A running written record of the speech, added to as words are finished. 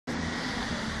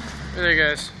Hey there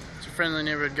guys, it's your friendly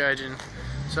neighborhood Gaijin.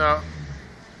 So,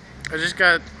 I just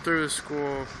got through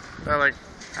school about like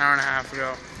an hour and a half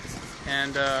ago,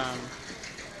 and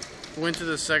went to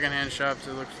the secondhand shop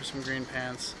to look for some green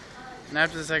pants. And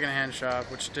after the secondhand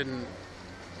shop, which didn't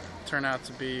turn out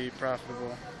to be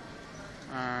profitable,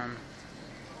 I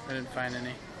didn't find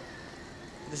any.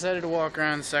 I decided to walk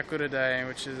around Sakura-dai,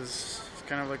 which is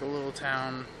kind of like a little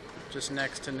town just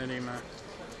next to Nerima.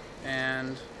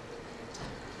 And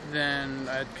then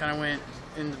I kind of went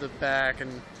into the back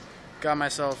and got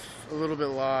myself a little bit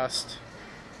lost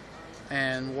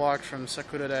and walked from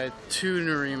Sakura-dai to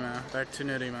Nerima, back to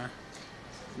Nerima.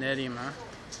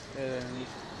 And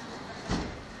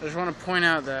I just want to point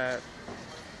out that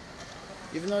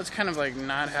even though it's kind of like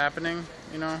not happening,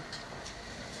 you know,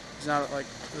 it's not like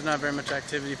there's not very much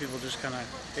activity, people just kind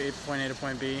of point A to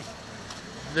point B.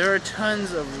 There are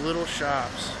tons of little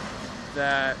shops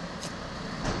that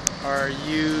are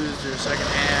used or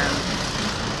secondhand,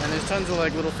 and there's tons of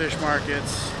like little fish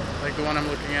markets, like the one I'm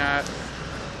looking at,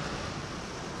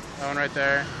 that one right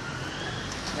there,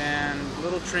 and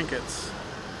little trinkets.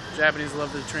 Japanese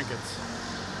love the trinkets.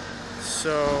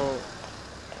 So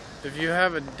if you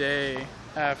have a day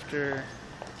after,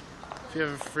 if you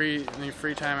have any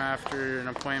free time after an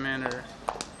appointment or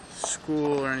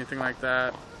school or anything like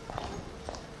that,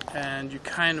 and you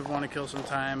kind of want to kill some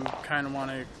time, kind of want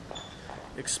to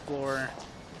explore,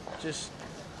 just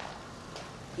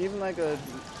even like a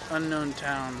unknown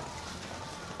town,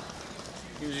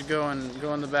 you just go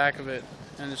in the back of it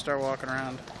and just start walking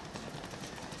around.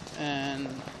 And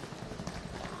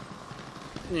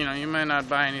you know, you might not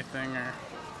buy anything,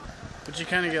 but you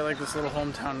kind of get like this little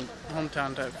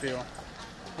hometown type feel,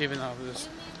 even though these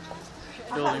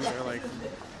buildings are like,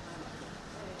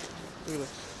 look at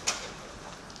this.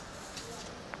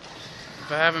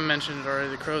 If I haven't mentioned it already,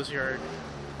 the Crow's Yard,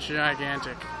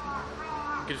 gigantic.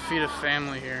 You could feed a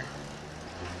family here.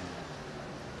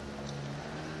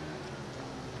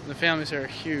 The families here are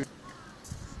huge.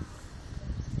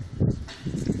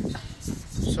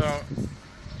 So,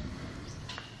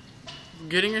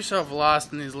 getting yourself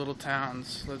lost in these little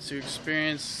towns lets you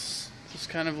experience this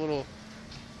kind of little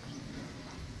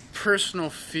personal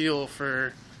feel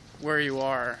for where you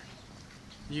are.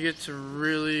 You get to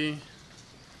really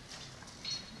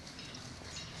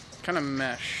kind of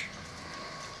mesh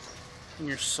in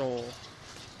your soul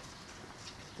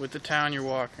with the town you're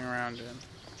walking around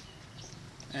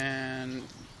in. And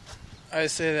I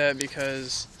say that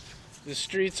because the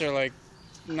streets are like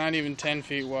not even 10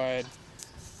 feet wide.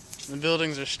 The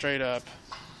buildings are straight up,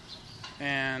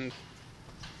 and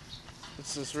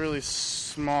it's this really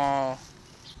small,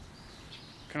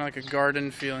 kind of like a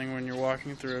garden feeling when you're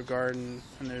walking through a garden,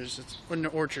 and it's an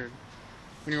orchard.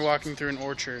 When you're walking through an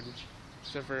orchard,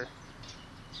 except for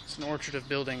it's an orchard of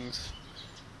buildings.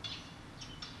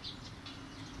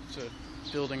 It's a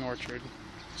building orchard.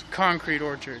 It's a concrete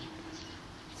orchard.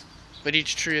 But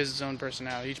each tree has its own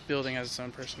personality. Each building has its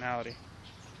own personality.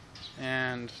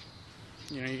 And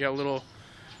you know, you got little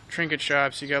trinket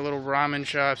shops, you got little ramen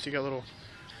shops, you got little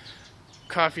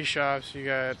coffee shops, you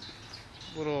got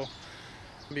little,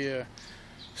 be a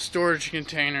storage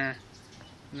container,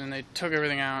 and then they took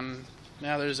everything out, and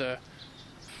now there's a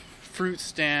fruit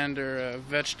stand or a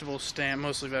vegetable stand,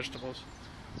 mostly vegetables,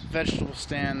 vegetable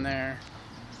stand there,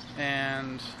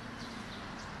 and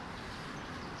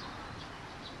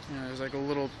you know, there's like a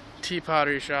little tea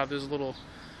pottery shop, there's a little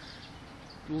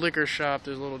liquor shop,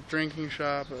 there's a little drinking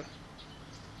shop, a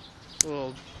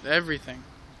little everything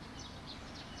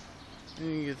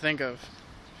you can think of.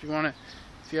 If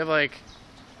you have like,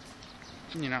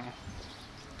 you know,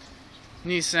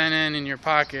 Nissan in your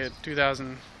pocket,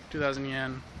 2,000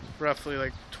 yen, roughly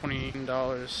like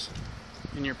 $20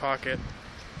 in your pocket,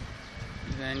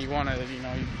 then you want to, you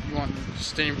know, you want to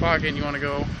stay in your pocket and you want to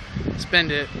go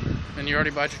spend it, and you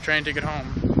already bought your train ticket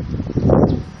home,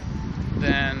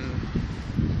 then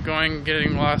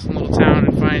getting lost in a little town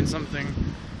and finding something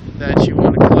that you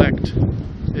want to collect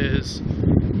is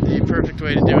the perfect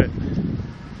way to do it,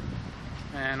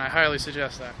 and I highly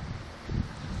suggest that.